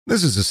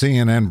This is a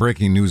CNN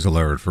breaking news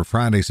alert for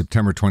Friday,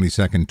 September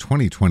 22nd,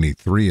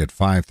 2023 at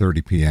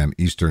 5:30 p.m.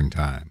 Eastern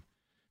Time.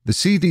 The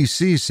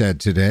CDC said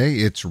today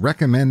it's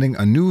recommending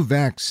a new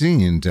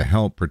vaccine to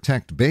help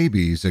protect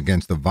babies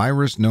against the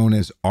virus known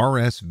as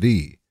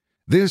RSV.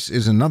 This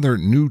is another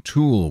new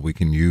tool we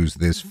can use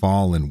this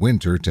fall and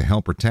winter to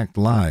help protect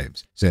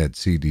lives, said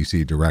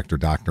CDC Director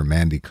Dr.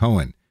 Mandy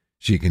Cohen.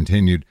 She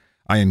continued,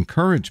 I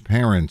encourage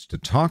parents to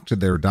talk to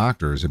their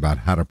doctors about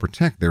how to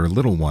protect their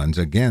little ones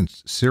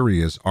against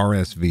serious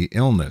RSV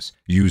illness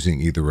using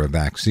either a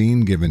vaccine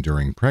given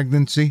during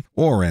pregnancy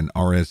or an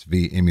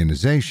RSV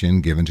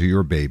immunization given to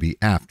your baby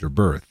after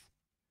birth.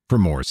 For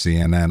more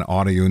CNN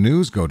audio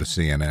news, go to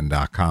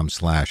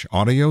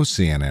cnn.com/audio,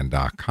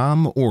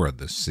 cnn.com, or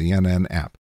the CNN app.